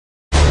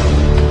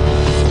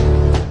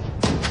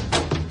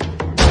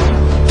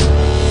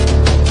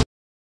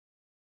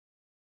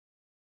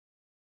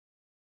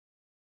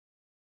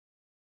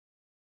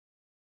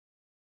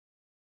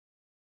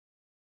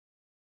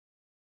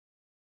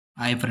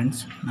Hi friends,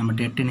 நம்ம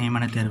TNTET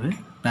நியமன தேர்வு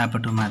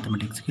பேப்பர் 2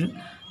 மேத்தமெட்டிக்ஸ்க்கு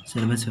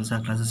சிலபஸ் விசா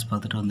கிளாஸஸ்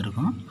பார்த்துட்டு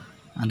வந்திருக்கோம்.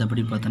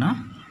 அந்தபடி பார்த்தோன்னா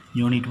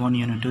யூனிட் 1,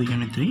 யூனிட் 2,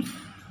 யூனிட் 3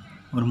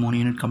 ஒரு 3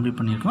 யூனிட் கம்ப்ளீட்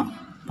பண்ணியிருக்கோம்.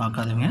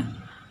 பார்க்காதவங்க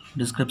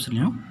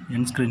டிஸ்கிரிப்ஷன்லையும்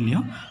என்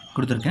ஸ்க்ரீன்லையும்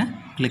கொடுத்துருக்கேன்,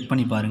 கிளிக்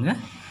பண்ணி பாருங்கள்.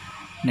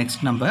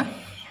 நெக்ஸ்ட் நம்ம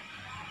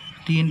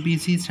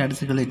டிஎன்பிஎஸ்சி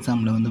ஸ்டாட்டிஸ்டிக்கல்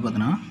எக்ஸாமில் வந்து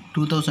பார்த்தோன்னா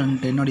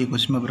 2010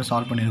 கொஸ்டின் பேப்பரை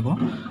சால்வ்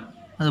பண்ணியிருக்கோம்.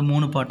 அது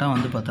 3 பார்ட்டாக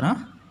வந்து பார்த்தோன்னா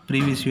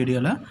ப்ரீவியஸ்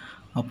வீடியோவில்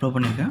அப்லோட்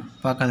பண்ணியிருக்கேன்.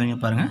 பார்க்காதவங்க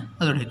பாருங்கள்.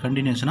 அதோடைய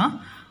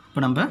கண்டினியூஷனாக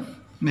இப்போ நம்ம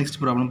நெக்ஸ்ட்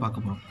ப்ராப்ளம்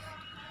பார்க்க போகிறோம்.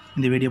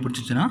 இந்த வீடியோ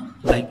பிடிச்சிச்சுன்னா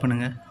லைக்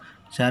பண்ணுங்கள்,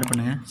 ஷேர்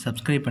பண்ணுங்கள்,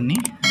 சப்ஸ்கிரைப் பண்ணி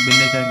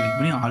பெல் ஐக்கானை கிளிக்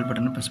பண்ணி ஆல்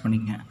பட்டனை ப்ரெஸ்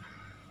பண்ணிக்கங்க.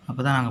 அப்போ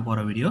தான் நாங்கள்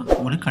போகிற வீடியோ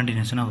உங்களுக்கு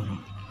கண்டினியூஷனாக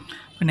வரும்.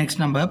 இப்போ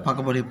நெக்ஸ்ட் நம்ம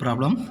பார்க்க போகிற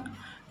problem,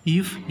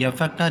 if a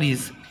factor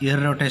is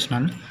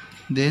irrotational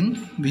then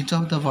which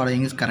of the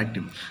following is correct?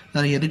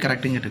 அதாவது எது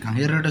கரெக்டுன்னு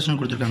கேட்டிருக்காங்க. irrotational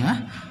கொடுத்துருக்காங்க.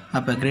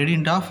 அப்போ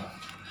gradient of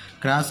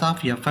cross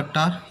of f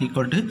vector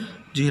equal to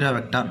 0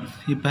 vector.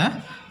 இப்போ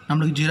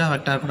நம்மளுக்கு 0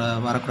 வெக்டார் கூட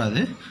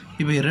வரக்கூடாது.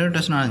 இப்போ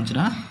irrotational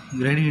இருந்துச்சுன்னா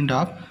gradient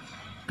of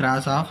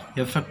cross of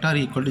f vector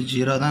equal to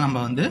 0 தான் நம்ம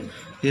வந்து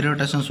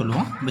irrotational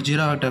சொல்லுவோம். இப்போ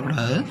 0 வெக்டார்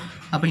கூடாது.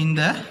 அப்போ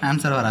இந்த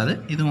ஆன்சர் வராது,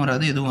 இதுவும்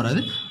வராது, இதுவும்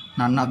வராது,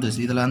 none of this.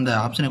 இதில் அந்த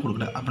ஆப்ஷனே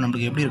கொடுக்கல. அப்போ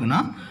நம்மளுக்கு எப்படி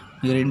இருக்குன்னா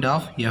gradient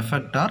of f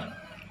vector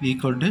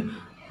equal to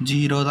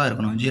 0 தான்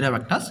இருக்கணும், 0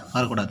 வெக்டார்ஸ்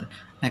வரக்கூடாது.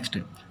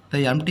 Next the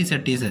empty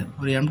set is,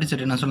 ஒரு empty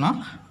set என்ன சொல்லலாம்,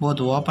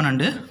 both open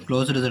and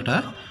closed set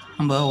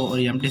நம்ம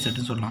ஒரு empty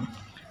setன்னு சொல்லலாம்.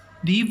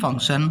 The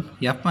function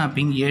f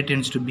mapping A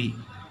tends to B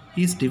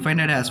is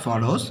defined as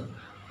follows.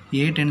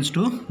 A tends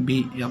to B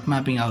f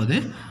mapping ஆகுது.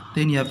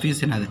 then f is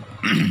என்னது,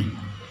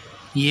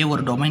 A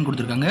ஒரு domain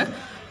கொடுத்துருக்காங்க,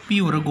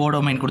 P ஒரு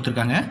கோடொமைன்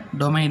கொடுத்துருக்காங்க.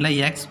 டொமைனில்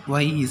x,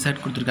 y, z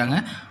கொடுத்துருக்காங்க.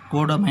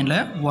 கோடொமைனில்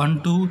 1,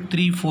 2,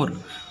 3,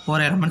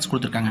 4 எலமெண்ட்ஸ்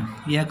கொடுத்துருக்காங்க.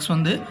 x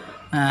வந்து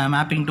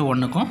மேப்பிங் டு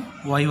 1க்கும்,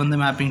 y வந்து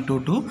mapping to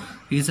 2,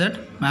 z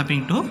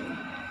mapping to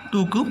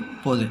 2க்கு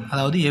போகுது.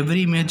 அதாவது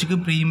எவ்ரி இமேஜுக்கு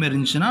ப்ரீ இமேஜ்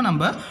இருந்துச்சுன்னா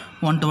நம்ம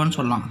 1 to 1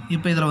 சொல்லலாம்.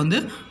 இப்போ இதில் வந்து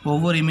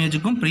ஒவ்வொரு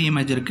இமேஜுக்கும் ப்ரீ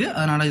இமேஜ் இருக்குது,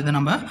 அதனால் இதை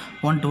நம்ம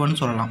 1 to 1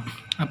 சொல்லலாம்.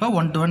 அப்போ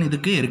 1 to 1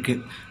 இதுக்கு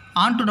இருக்குது.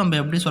 ஆன் டு நம்ம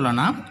எப்படி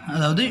சொல்லலாம்னா,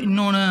 அதாவது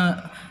இன்னொன்று,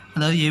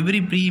 அதாவது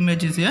every pre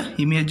image is a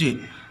image,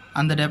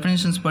 அந்த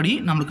டெஃபினேஷன்ஸ் படி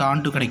நம்மளுக்கு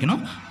ஆன் டு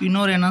கிடைக்கணும்.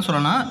 இன்னொரு என்ன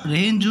சொல்லலாம்னா,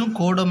 ரேஞ்சும்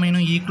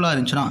கோடொமைனும் ஈக்குவலாக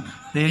இருந்துச்சுன்னா,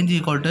 range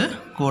equal to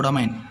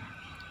codomain,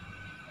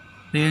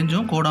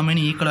 ரேஞ்சும் codomain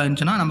ஈக்குவலாக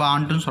இருந்துச்சுன்னா நம்ம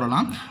ஆன்ட்டுன்னு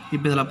சொல்லலாம்.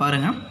 இப்போ இதில்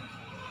பாருங்கள்,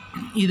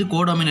 இது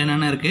கோடொமைன்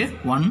என்னென்ன இருக்குது,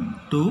 1,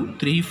 2,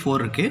 3, 4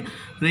 இருக்குது.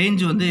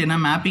 ரேஞ்சு வந்து என்ன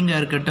மேப்பிங்காக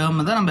இருக்க டேர்ம்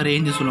தான் நம்ம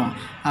ரேஞ்சு சொல்லுவோம்.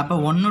 அப்போ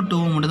 1, 2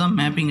 மட்டும் தான்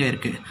மேப்பிங்காக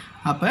இருக்குது.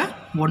 அப்போ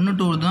 1,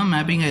 2 தான்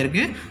மேப்பிங்காக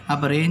இருக்குது.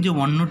 அப்போ ரேஞ்சு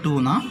 1, 2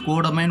 தான்.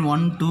 கோடொமைன்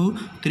 1, 2,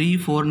 3,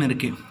 4ன்னு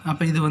இருக்குது.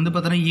 அப்போ இது வந்து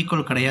பார்த்தோன்னா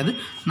ஈக்குவல் கிடையாது,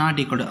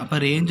 நாட் ஈக்குவல். அப்போ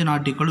ரேஞ்சு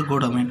நாட் ஈக்குவல்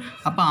கோடொமைன்.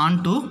 அப்போ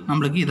ஆன் டூ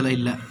நம்மளுக்கு இதில்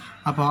இல்லை.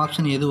 அப்போ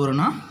ஆப்ஷன் எது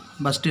வரும்னா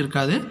ஃபஸ்ட்டு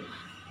இருக்காது.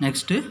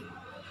 நெக்ஸ்ட்டு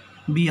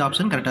பி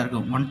ஆப்ஷன் கரெக்டாக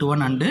இருக்கும், 1 to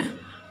 1 and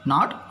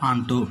not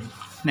on two.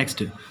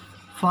 Next,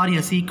 for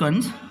a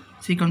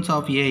sequence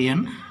of an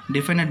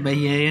defined by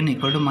an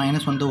equal to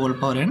 -1 to whole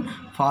power n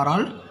for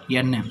all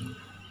n,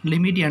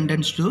 limit n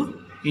tends to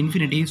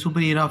infinity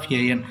superior of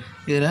an.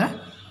 இதில்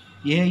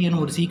an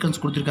ஒரு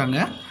sequence கொடுத்துருக்காங்க,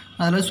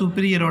 அதில்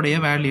சுப்பீரியரோடைய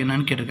value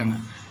என்னன்னு கேட்டிருக்காங்க.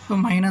 இப்போ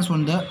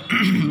 -1 the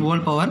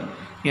whole power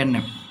n,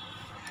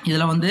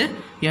 இதில் வந்து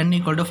n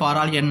equal to for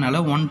all n-னால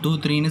 1, 2,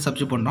 3ன்னு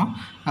substitute பண்ணுறோம்.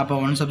 அப்போ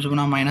 1 சப்ஸ்டிட்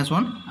பண்ணால்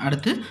 -1,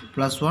 அடுத்து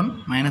 +1,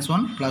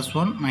 -1,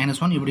 +1,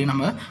 -1 இப்படி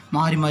நம்ம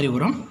மாறி மாறி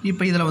வரும்.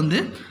 இப்போ இதில் வந்து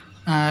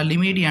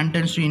limit n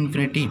tends to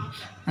infinity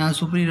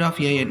superior of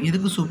an,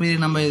 இதுக்கு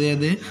சுப்பீரியர் நம்ம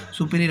எது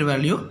சுப்பீரியர்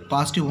வேல்யூ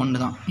பாசிட்டிவ் 1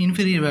 தான்,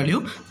 இன்ஃபீரியர் வேல்யூ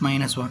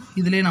 -1.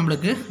 இதிலே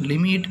நம்மளுக்கு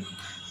limit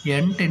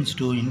n tends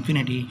to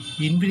infinity,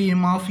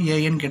 இன்ஃபீரியம் of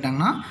an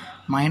கேட்டாங்கன்னா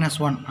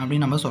 -1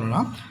 அப்படின்னு நம்ம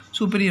சொல்லலாம்.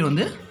 சுப்பீரியர்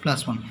வந்து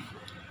 +1.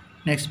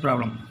 Next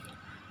problem,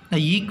 the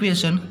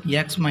equation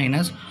x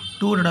minus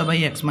 2 divided by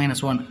x minus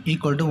 1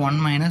 equal to 1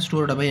 minus 2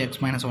 divided by x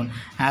minus 1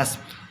 as,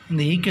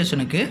 இந்த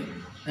ஈக்குவேஷனுக்கு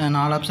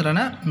 4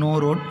 ஆப்ஷனில் no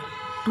root,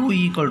 2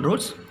 equal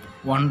roots,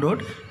 1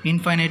 root,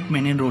 infinite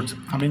many roots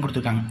அப்படின்னு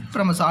கொடுத்துருக்காங்க. இப்போ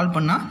நம்ம சால்வ்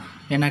பண்ணால்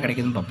என்ன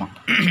கிடைக்குதுன்னு பார்ப்போம்.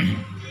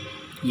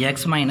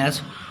 x minus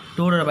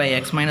 2 divided by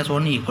x minus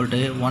 1 equal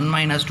to 1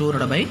 minus 2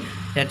 divided by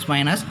x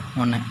minus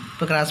 1.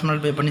 இப்போ கிராஸ்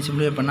மல்டிப்ளை பண்ணி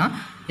சிம்பிளிஃபை பண்ணால்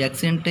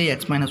x into x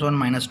minus 1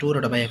 minus 2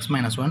 divided by x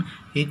minus 1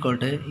 equal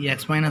to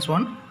x minus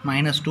 1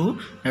 minus 2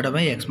 divided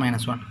by x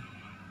minus 1.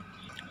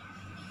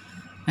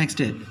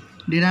 Next,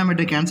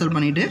 denominator cancel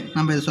பண்ணிவிட்டு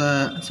நம்ம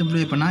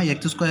simplify பண்ணால்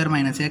x²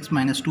 minus x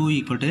minus 2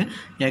 equal to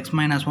x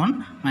minus 1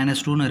 minus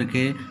 2ன்னு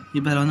இருக்குது.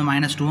 இப்போ இதில் வந்து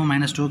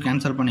 -2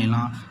 cancel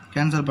பண்ணிடலாம்.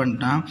 Cancel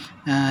பண்ணிட்டா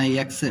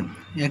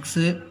x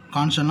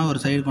கான்ஸ்டன்ட்லாம் ஒரு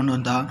சைடு கொண்டு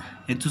வந்தால்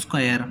x²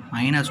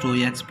 -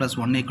 2x +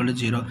 1 =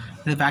 0.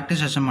 இது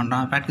ஃபேக்டரைசேஷன்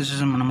பண்ணுறோம்.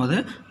 ஃபேக்டரைசேஷன் பண்ணும்போது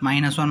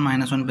 -1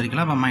 - 1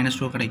 பிரிக்கலாம், அப்போ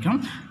 -2 கிடைக்கும்.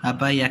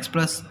 அப்போ x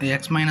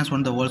 -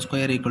 1 the whole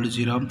square =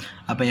 0.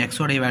 அப்போ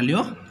x-உடைய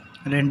வேல்யூ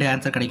 2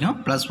 ஆன்சர் கிடைக்கும்,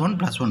 +1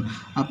 +1.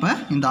 அப்போ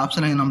இந்த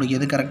ஆப்ஷனில் நம்மளுக்கு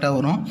எது கரெக்டாக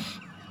வரும்,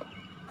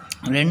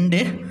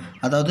 2,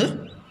 அதாவது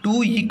 2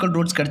 ஈக்குவல்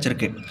ரூட்ஸ்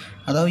கிடச்சிருக்கு.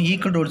 அதாவது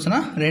ஈக்குவல்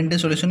ரூட்ஸ்னால் 2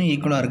 சொல்யூஷனும்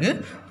ஈக்குவலாக இருக்குது.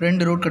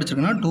 2 ரூட்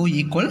கிடச்சிருக்குன்னா 2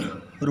 ஈக்குவல்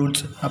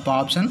ரூட்ஸ். அப்போ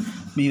ஆப்ஷன்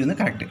பி வந்து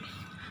correct.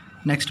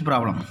 Next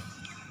problem,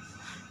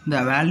 the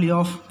value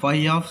of phi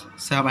of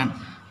 7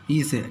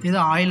 is இது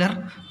ஆய்லர்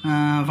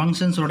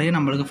ஃபங்க்ஷன்ஸோடைய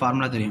நம்மளுக்கு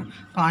ஃபார்முலா தெரியும்.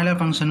 இப்போ ஆய்லர்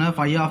ஃபங்க்ஷனில்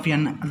phi of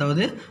n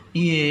அதாவது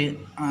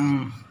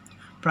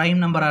ப்ரைம்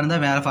நம்பராக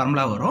இருந்தால் வேறு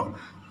ஃபார்முலா வரும்.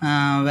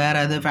 வேறு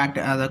எது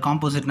அது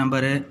காம்போசிட்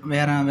நம்பரு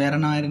வேறு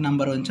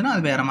நம்பர் வந்துச்சுன்னா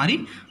அது வேறு மாதிரி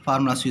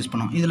ஃபார்முலாஸ் யூஸ்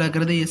பண்ணும். இதில்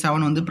இருக்கிறது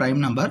 7 வந்து ப்ரைம்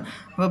நம்பர்.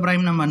 இப்போ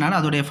ப்ரைம் நம்பர்னால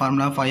அதோடைய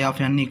formula phi of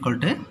n equal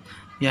to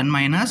n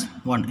minus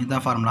 1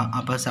 இதுதான் ஃபார்முலா.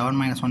 அப்போ 7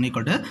 minus 1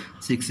 equal to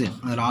 6.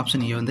 அதில்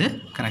ஆப்ஷன் ஏ வந்து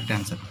correct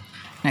answer.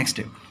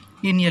 Next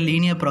in a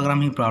linear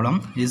programming problem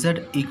z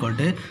equal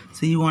to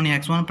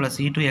c1x1 plus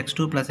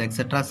c2x2 plus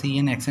etc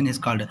cnxn is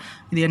called.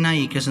 இது என்ன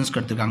equations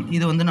கொடுத்துருக்காங்க.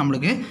 இது வந்து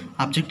நம்மளுக்கு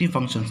அப்ஜெக்டிவ்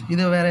ஃபங்க்ஷன்ஸ்.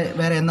 இது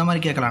வேறு எந்த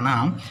மாதிரி கேட்கலான்னா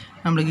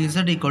நம்மளுக்கு z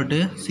equal to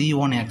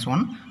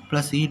c1x1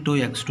 plus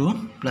c2x2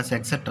 plus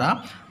etc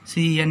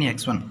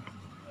cnx1.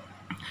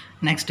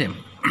 Next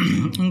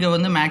இங்கே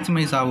வந்து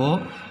மேக்ஸிமைஸாவோ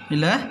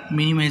இல்லை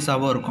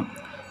மினிமைஸாவோ இருக்கும்.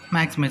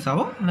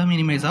 மேக்ஸிமைஸாவோ இல்லை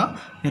மினிமைஸாக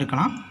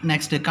இருக்கலாம்.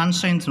 நெக்ஸ்ட்டு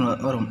கன்ஸ்ட்ரைன்ஸ்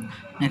வரும்.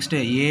 Next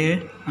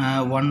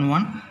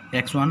a11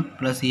 x1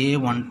 plus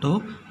a12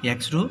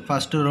 x2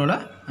 first ரோவில்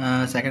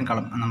second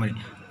column அந்த மாதிரி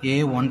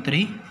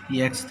a13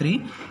 x3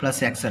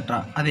 ப்ளஸ் எக்ஸட்ரா.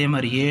 அதே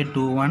மாதிரி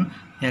a21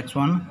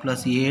 x1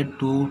 plus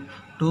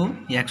a22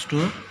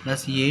 x2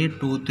 plus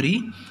a23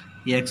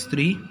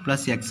 x3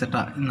 plus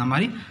etcetera. இந்த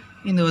மாதிரி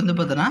இது வந்து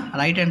பார்த்தோன்னா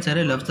ரைட் ஹேண்ட்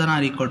சைடு லெஃப்ட் தான்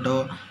ஆர் ஈக்குவல்ட்டோ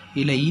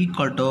இல்லை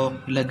ஈக்குவல்ட்டோ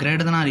இல்லை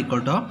கிரேட்டர் தான் ஆர்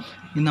ஈக்குவல்ட்டோ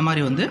இந்த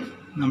மாதிரி வந்து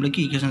நம்மளுக்கு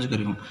ஈக்குவேஷன்ஸுக்கு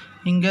இருக்கும்.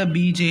 இங்கே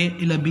பிஜே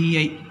இல்லை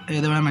பிஐ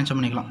எது வேணால் மென்ஷன்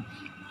பண்ணிக்கலாம்.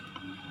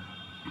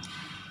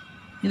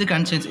 இது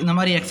கன்ஸ்ட்ரைன்ஸ். இந்த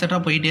மாதிரி எக்ஸட்ரா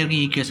போயிட்டே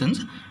இருக்கும் ஈக்குவேஷன்ஸ்.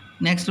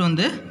 நெக்ஸ்ட்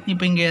வந்து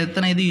இப்போ இங்கே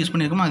எத்தனை இது யூஸ்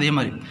பண்ணியிருக்கோமோ அதே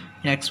மாதிரி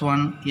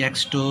x1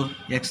 x2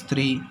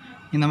 x3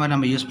 இந்த மாதிரி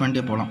நம்ம யூஸ்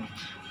பண்ணிட்டே போகலாம்.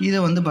 இதை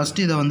வந்து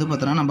ஃபஸ்ட்டு இதை வந்து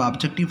பார்த்தோன்னா நம்ம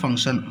அப்ஜெக்டிவ்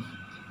ஃபங்க்ஷன்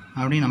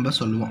அப்படின்னு நம்ம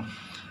சொல்லுவோம்.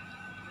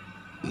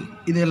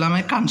 இது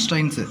எல்லாமே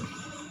கன்ஸ்ட்ரைன்ஸ்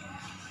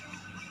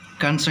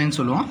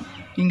சொல்லுவோம்.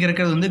 இங்கே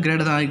இருக்கிறது வந்து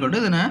கிரேட்டர் தான் ஈக்குவல் டு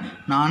இதுனா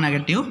நான்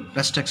நெகட்டிவ்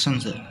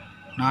ரெஸ்ட்ரிக்ஷன்ஸ்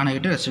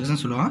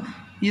சொல்லுவோம்.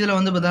 இதில்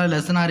வந்து பார்த்தா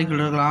லெஸ் தன் ஆர்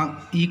ஈக்குவல் இருக்கலாம்,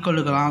 ஈக்குவல்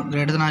இருக்கலாம்,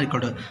 greater than or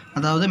equal to.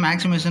 அதாவது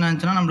மேக்ஸிமேஷனாக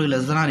இருந்துச்சுன்னா நம்மளுக்கு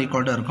less than or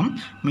equal to இருக்கும்.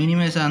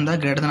 மினிமைஸாக இருந்தால்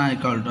greater than or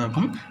equal to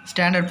இருக்கும்.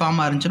 ஸ்டாண்டர்ட்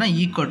ஃபார்மாக இருந்துச்சுன்னா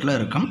ஈக்குவல்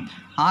இருக்கும்.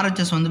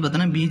 ஆர்ஹெச்எஸ் வந்து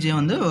பார்த்தோன்னா பிஜே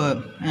வந்து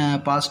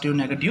பாசிட்டிவ்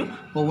நெகட்டிவ்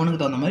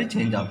ஒவ்வொன்றுக்கு தகுந்த மாதிரி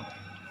சேஞ்ச் ஆகும்.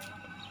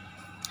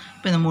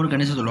 இப்போ இந்த 3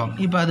 கண்டிஷன் சொல்லுவாங்க.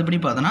 இப்போ அதுபடி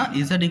பார்த்தோன்னா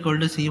z equal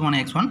to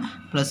c1x1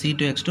 plus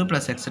c2x2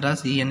 plus etc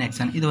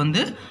cnxn இது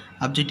வந்து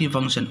அப்ஜெக்டிவ்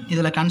ஃபங்க்ஷன்.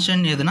 இதில்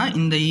கன்ஸ்ட்ரைன் எதுனா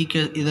இந்த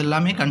இது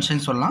எல்லாமே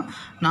கன்ஸ்ட்ரைன் சொல்லலாம்.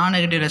 நான்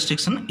நெகட்டிவ்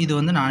ரெஸ்ட்ரிக்ஷன் இது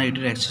வந்து நான்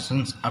நெகட்டிவ்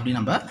ரெஸ்ட்ரிக்ஷன்ஸ் அப்படி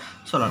நம்ம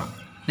சொல்லலாம்.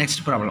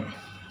 நெக்ஸ்ட் ப்ராப்ளம்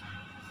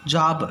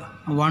ஜாப்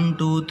 1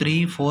 2 3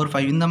 4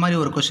 5 இந்த மாதிரி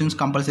ஒரு கொஸ்டின்ஸ்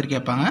கம்பல்சரி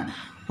கேட்பாங்க.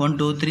 1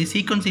 2 3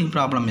 சீக்வன்சிங்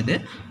ப்ராப்ளம். இது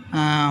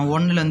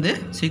 1லேருந்து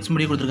 6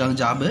 முடி கொடுத்துருக்காங்க.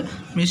 ஜாபு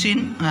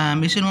மிஷின் 1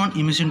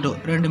 மிஷின் 2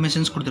 2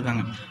 மிஷின்ஸ்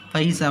கொடுத்துருக்காங்க.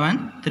 5 7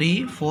 3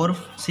 4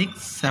 6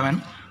 7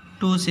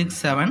 2 6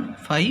 7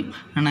 5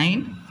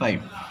 9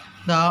 5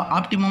 த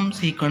optimum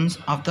sequence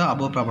of the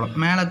above problem.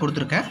 மேலே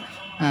கொடுத்துருக்க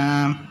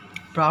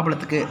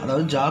ப்ராப்ளத்துக்கு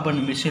அதாவது ஜாப்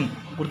அண்ட் மிஷின்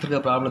கொடுத்துருக்க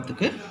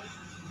ப்ராப்ளத்துக்கு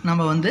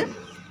நம்ம வந்து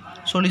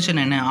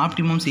சொல்யூஷன் என்ன,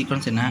 ஆப்டிமம்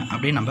சீக்வன்ஸ் என்ன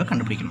அப்படின்னு நம்ம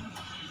கண்டுபிடிக்கணும்.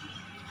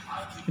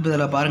 இப்போ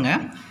இதில்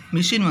பாருங்கள்,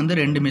 மிஷின் வந்து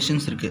 2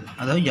 மிஷின்ஸ் இருக்குது.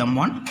 அதாவது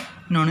M1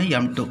 இன்னொன்று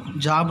M2.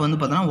 ஜாப் வந்து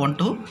பார்த்தோன்னா 1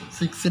 to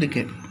 6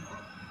 இருக்குது.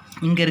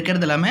 இங்கே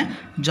இருக்கிறது எல்லாமே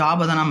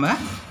ஜாபை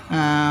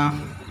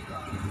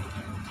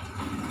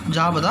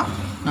தான்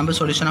நம்ம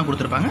சொல்யூஷனாக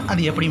கொடுத்துருப்பாங்க.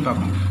 அது எப்படின்னு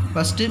பார்க்கணும்.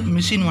 First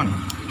machine 1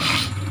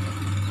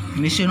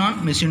 machine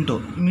 2.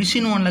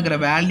 மிஷின் 1ல் இருக்கிற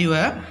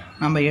வேல்யூவை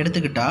நம்ம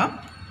எடுத்துக்கிட்டால்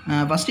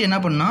ஃபஸ்ட்டு என்ன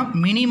பண்ணால்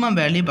மினிமம்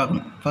வேல்யூ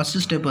பார்க்கணும்.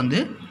 ஃபஸ்ட்டு ஸ்டெப் வந்து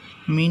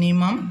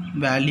மினிமம்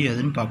வேல்யூ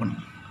எதுன்னு பார்க்கணும்.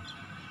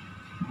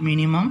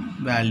 மினிமம்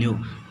வேல்யூ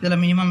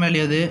இதில் மினிமம்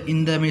வேல்யூ எது,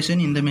 இந்த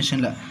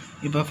மிஷினில்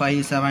இப்போ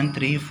 5 7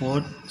 3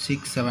 4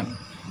 6 7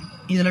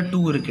 இதில்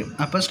 2 இருக்குது.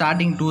 அப்போ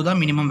ஸ்டார்டிங் 2 தான்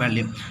மினிமம்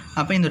வேல்யூ.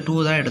 அப்போ இந்த 2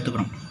 தான்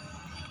எடுத்துக்கணும்.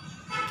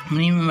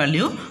 Minimum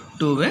value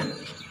 2.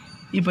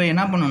 இப்போ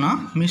என்ன பண்ணணும்னா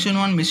மிஷின்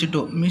 1 மிஷின்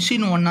 2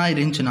 மிஷின் 1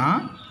 இருந்துச்சுன்னா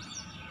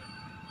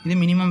இது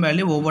மினிமம்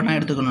வேல்யூ ஒவ்வொன்றா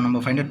எடுத்துக்கணும், நம்ம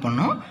ஃபைண்ட் அவுட்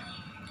பண்ணணும்.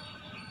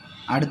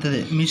 அடுத்தது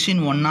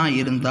மிஷின் 1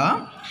 இருந்தால்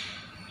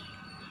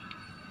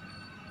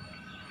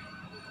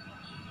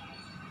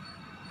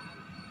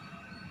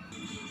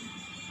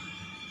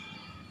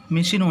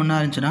மிஷின் 1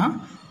 இருந்துச்சுன்னா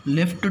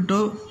லெஃப்ட் டு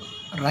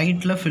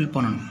ரைட்டில் ஃபில்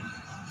பண்ணணும்.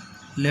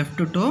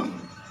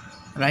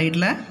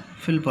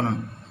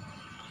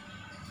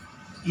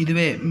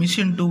 இதுவே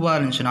மிஷின் 2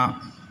 இருந்துச்சுன்னா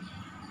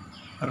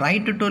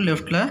ரைட்டு டு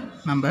லெஃப்டில்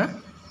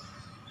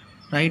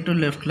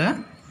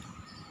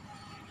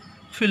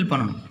ஃபில்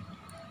பண்ணணும்.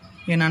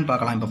 என்னன்னு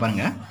பார்க்கலாம். இப்போ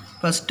பாருங்கள்,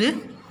 ஃபஸ்ட்டு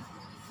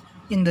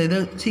இந்த இது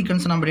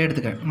சீக்வன்ஸ் நான் அப்படியே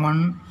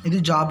எடுத்துக்கேன். இது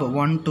ஜாப்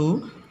 1 2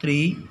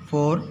 3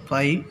 4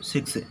 5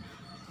 6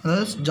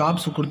 அதாவது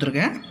ஜாப்ஸ்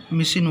கொடுத்துருக்கேன்.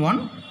 மிஷின் 1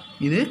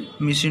 இது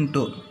மிஷின்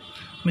 2.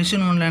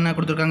 மிஷின் 1ல் என்ன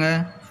கொடுத்துருக்காங்க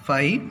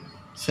 5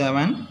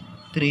 7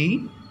 3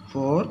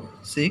 4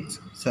 6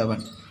 7.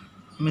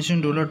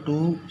 மிஷின் 2ல் 2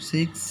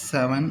 6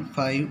 7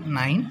 5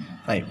 9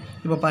 5.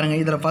 இப்போ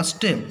பாருங்கள், இதில்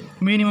ஃபஸ்ட்டு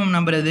மினிமம்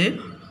நம்பர் எது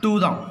 2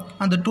 தான்.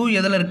 அந்த 2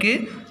 எதில்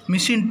இருக்குது,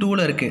 மிஷின்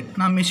 2ல் இருக்குது.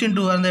 நான் மிஷின்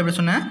 2 இருந்தால் எப்படி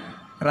சொன்னேன்,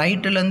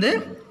 ரைட்டிலேருந்து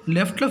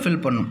லெஃப்ட்டில்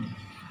ஃபில் பண்ணும்.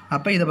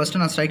 அப்போ இதை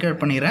ஃபஸ்ட்டு நான் ஸ்ட்ரைக்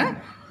அவுட் பண்ணிடுறேன்.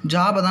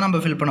 ஜாபை தான் நம்ம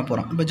ஃபில் பண்ண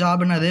போகிறோம். இப்போ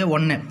ஜாப் என்னது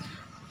 1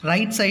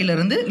 ரைட்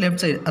சைட்லேருந்து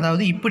லெஃப்ட் சைடு,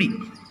 அதாவது இப்படி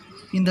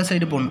இந்த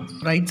சைடு போகணும்,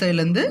 ரைட்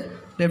சைட்லேருந்து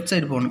லெஃப்ட்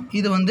சைடு போகணும்.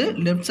 இது வந்து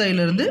லெஃப்ட்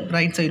சைட்லேருந்து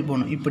ரைட் சைடு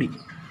போகணும் இப்படி.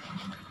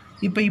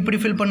 இப்போ இப்படி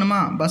ஃபில் பண்ணுமா,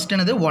 ஃபஸ்ட்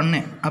என்னது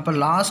 1, அப்போ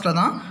லாஸ்ட்டில்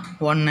தான்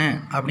 1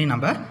 அப்படின்னு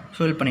நம்ம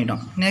ஃபில்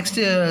பண்ணிட்டோம்.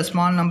 நெக்ஸ்ட்டு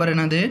ஸ்மால் நம்பர்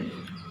என்னது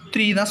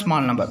 3 தான்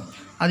ஸ்மால் நம்பர்.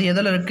 அது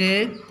எதில்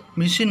இருக்குது,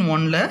 மிஷின்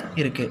 1ல்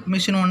இருக்குது.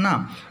 மிஷின் 1னா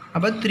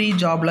அப்போ 3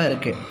 ஜாபில்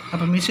இருக்குது.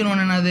 அப்போ மிஷின்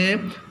 1 என்னது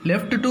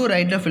லெஃப்ட் டு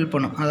ரைட்டில் ஃபில்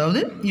பண்ணும், அதாவது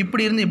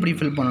இப்படி இருந்து இப்படி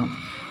ஃபில் பண்ணணும்.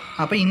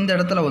 அப்போ இந்த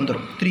இடத்துல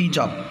வந்துடும் 3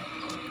 ஜாப்.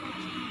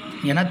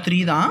 ஏன்னா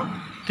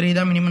 3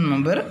 தான் மினிமம்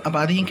நம்பர். அப்போ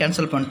அதையும்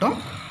கேன்சல் பண்ணிட்டோம்,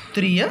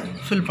 3யை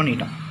ஃபில்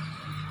பண்ணிட்டோம்.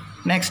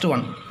 நெக்ஸ்ட்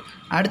ஒன்,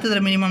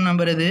 அடுத்ததில் மினிமம்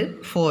நம்பர் இது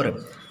 4.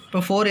 இப்போ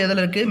 4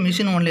 எதில் இருக்குது,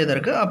 மிஷின் 1ல் எதில்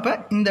இருக்குது. அப்போ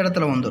இந்த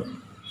இடத்துல வந்துடும்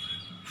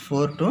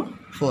 4 to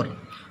 4.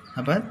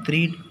 அப்போ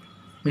 3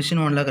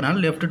 மிஷின் 1ல்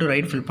இருக்கிறனால லெஃப்ட் டு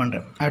ரைட் ஃபில்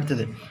பண்ணுறேன்.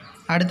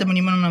 அடுத்த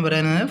மினிமம் நம்பர்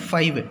என்னது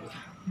 5.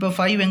 இப்போ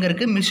 5 எங்கே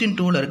இருக்குது, மிஷின்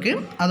 2ல்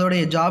இருக்குது.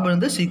 அதோடைய ஜாப்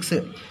வந்து 6.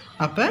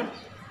 அப்போ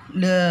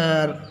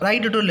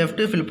ரைட்டு டு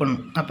லெஃப்ட்டு ஃபில்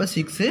பண்ணணும். அப்போ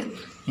 6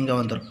 இங்கே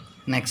வந்துடும்.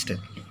 நெக்ஸ்ட்டு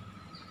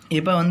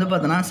இப்போ வந்து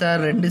பார்த்தோன்னா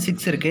சார் 2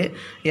 6 இருக்குது,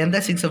 எந்த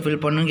 6ஐ ஃபில்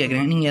பண்ணணும்னு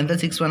கேட்குறேன். நீங்கள் எந்த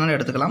 6 வேணாலும்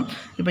எடுத்துக்கலாம்.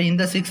 இப்போ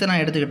இந்த 6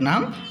 நான் எடுத்துக்கிட்டேன்னா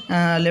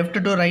லெஃப்ட்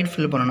டு ரைட்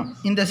ஃபில் பண்ணணும்.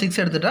 இந்த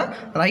 6 எடுத்துகிட்டா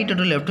ரைட்டு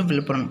டு லெஃப்ட்டு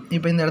ஃபில் பண்ணணும்.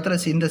 இப்போ இந்த இடத்துல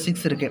இந்த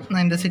 6 இருக்குது,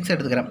 நான் இந்த 6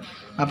 எடுத்துக்கிறேன்.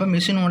 அப்போ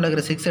மிஷின் 1ல்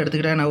இருக்கிற 6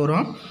 எடுத்துக்கிட்டா என்ன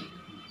வரும்,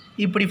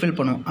 இப்படி ஃபில்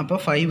பண்ணுவோம். அப்போ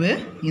 5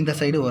 இந்த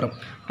சைடு வரும்.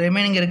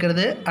 ரிமைனிங்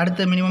இருக்கிறது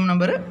அடுத்த மினிமம்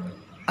நம்பரு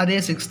அதே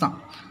 6 தான்.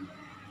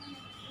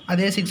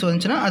 அதே 6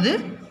 வந்துச்சுன்னா அது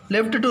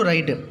லெஃப்ட் டு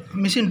ரைட்டு,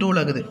 மிஷின் 2ல்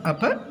இருக்குது.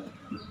 அப்போ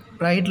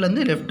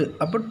ரைட்லேருந்து லெஃப்ட்டு,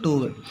 அப்போ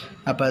 2.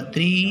 அப்போ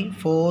 3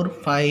 4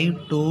 5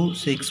 2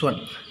 6 1.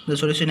 இந்த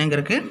சொல்யூஷன் எங்கே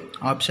இருக்குது,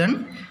 ஆப்ஷன்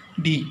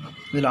டி.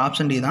 இதில்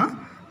ஆப்ஷன் டி தான்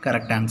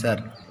correct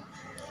answer.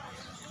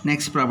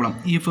 Next problem,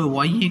 if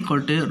Y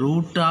equal to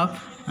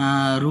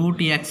root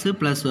x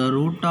plus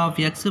root of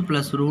x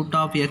plus root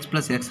of x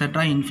plus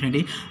etc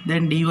infinity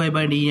then dy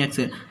by dx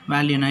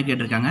value என்ன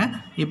கேட்டிருக்காங்க.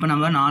 இப்போ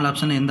நம்ம 4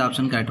 ஆப்ஷனில் எந்த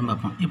ஆப்ஷன் கரெக்டும்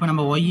பார்ப்போம். இப்போ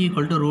நம்ம y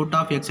equal to root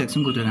of X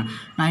எக்ஸ்னு கொடுத்துருக்கேன்.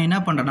 நான் என்ன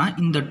பண்ணுறேன்னா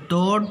இந்த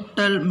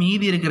டோட்டல்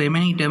மீதி இருக்கிற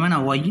ரிமைனிங் டைமை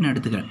நான் ஒய்ன்னு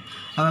எடுத்துக்கிறேன்.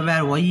 அப்போ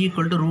வேறு y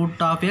equal to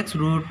root of X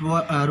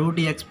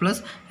root X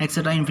plus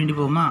etcetera infinity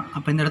போகுமா.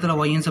 அப்போ இந்த இடத்துல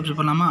ஒய்ன்னு சப்ஸ்டிட்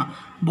பண்ணலாமா.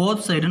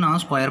 போத் சைடு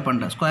நான் ஸ்கொயர்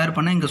பண்ணுறேன். ஸ்கொயர்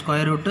பண்ணால் இங்கே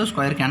ஸ்கொயர் ரூட்டு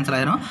ஸ்கொயர் கேன்சல்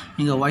ஆயிரும்.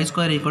 இங்கே Y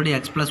square equal to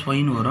X plus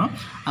ஒய்ன்னு வரும்.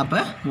 அப்போ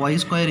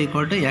Y square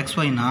equal to X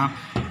ஒய்னா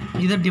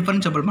இதை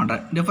டிஃபரன்ஷியபிள்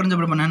பண்ணுறேன்.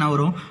 டிஃபரன்ஷியபிள் பண்ணால் என்ன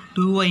வரும்,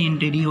 2y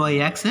இன்ட்டு டிஒய்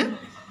எக்ஸு,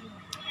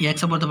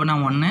 எக்ஸை பொறுத்த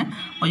பண்ணால் 1,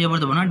 ஒய்யை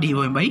பொறுத்த பண்ணால் dy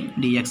by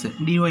dx.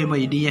 dy by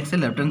dx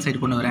left hand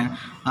side கொண்டு வரேன்.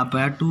 அப்போ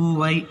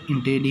 2y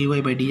into dy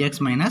by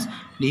dx minus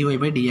dy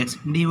by dx.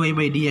 dy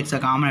by dxை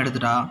common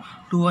எடுத்துட்டா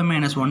 2y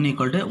மைனஸ் 1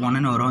 ஈக்குவல் டு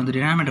 1ன்னு வரும். இந்த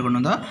டினாமினேட்டர்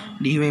கொண்டு வந்தால்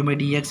dy by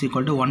dx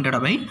equal to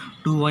 1 by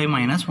 2y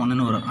minus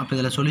 1ன்னு வரும். அப்போ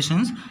இதில்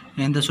சொல்யூஷன்ஸ்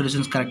எந்த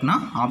சொல்யூஷன்ஸ் கரெக்ட்னா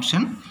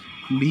ஆப்ஷன்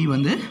பி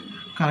வந்து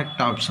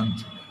correct option.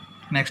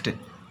 Next,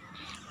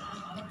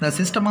 the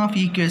system of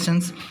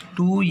equations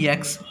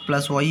 2x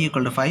plus y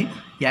equal to 5,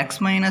 x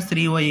minus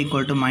 3y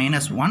equal to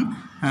minus 1,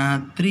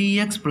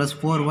 3x plus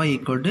 4y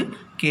equal to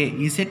k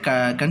is a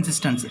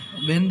consistence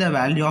when the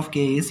value of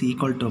k is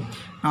equal to.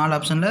 4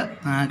 ஆப்ஷனில்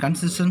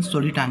consistence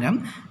சொல்லிட்டாங்க.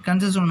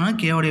 கன்சிஸ்டன்ட்னா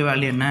k உடைய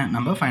value என்ன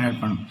நம்ம find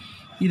out பண்ணணும்.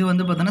 இது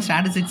வந்து பார்த்தோன்னா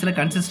ஸ்டாட்டிஸ்டிக்ஸில்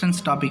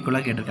consistence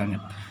டாபிக்குள்ளே கேட்டிருக்காங்க.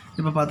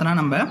 இப்போ பார்த்தோன்னா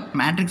நம்ம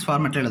மேட்ரிக்ஸ்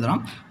ஃபார்மேட்டில்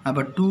எழுதுகிறோம்.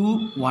 அப்போ 2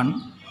 1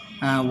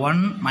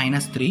 1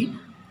 minus 3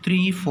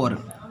 3 4.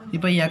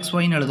 இப்போ எக்ஸ்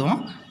ஒய்ன்னு எழுதுவோம்.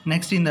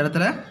 நெக்ஸ்ட் இந்த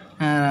இடத்துல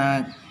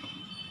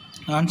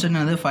ஆன்சர்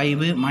என்னது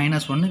 5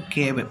 மைனஸ் 1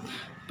 கேவு.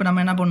 இப்போ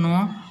நம்ம என்ன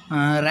பண்ணுவோம்,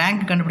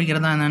 ரேங்க்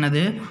கண்டுபிடிக்கிறது தான்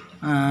என்னது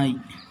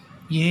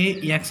A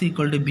X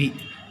equal to be.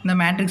 இந்த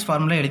மேட்ரிக்ஸ்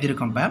ஃபார்முலா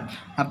எழுதியிருக்கோம்.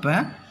 அப்போ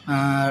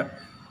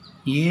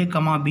ஏ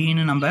கமா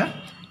பின்னு நம்ம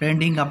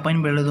ரெண்டையும்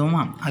கம்பைன் பண்ணி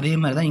எழுதுவோமா, அதே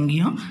மாதிரி தான்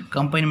இங்கேயும்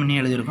கம்பைன்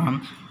பண்ணி எழுதியிருக்கோம்.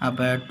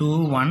 அப்போ 2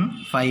 1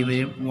 5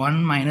 1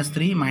 மைனஸ்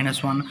 3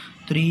 மைனஸ் 1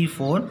 3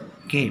 4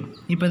 k.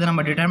 இப்போ இதை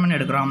நம்ம டிட்டர்மினன்ட்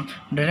எடுக்கிறோம்.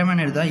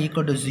 டிட்டர்மினன்ட் எடுத்தால்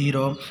ஈக்குவல் டு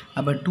 0.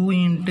 அப்போ 2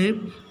 இன்ட்டு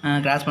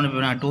கிராஸ் பண்ணி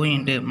போயிடும், 2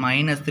 into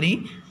minus 3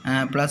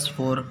 plus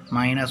 4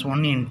 minus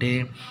 1 into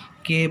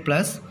K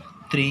plus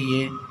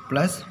 3a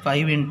plus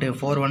 5 into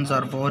 4 1s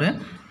are 4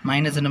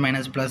 minus into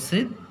minus plus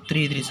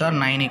 3 3s are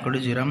 9 equal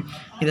to 0.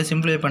 இதை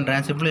சிம்பிளிஃபை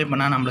பண்ணுறேன். சிம்பிளிஃபை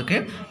பண்ணால் நம்மளுக்கு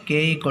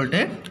k ஈக்குவல்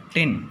டு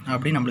 10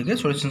 அப்படி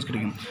நம்மளுக்கு சொல்யூஷன்ஸ்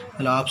கிடைக்கும்.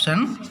 இதில்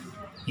ஆப்ஷன்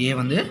ஏ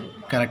வந்து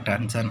கரெக்ட்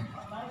ஆன்சர்.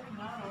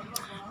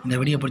 இந்த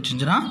வீடியோ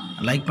பிடிச்சிருந்துச்சுன்னா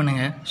லைக்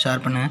பண்ணுங்கள்,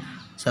 ஷேர் பண்ணுங்கள்,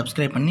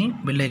 சப்ஸ்கிரைப் பண்ணி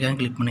பெல் ஐக்கான்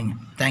கிளிக் பண்ணுங்கள்.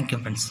 Thank you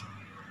friends.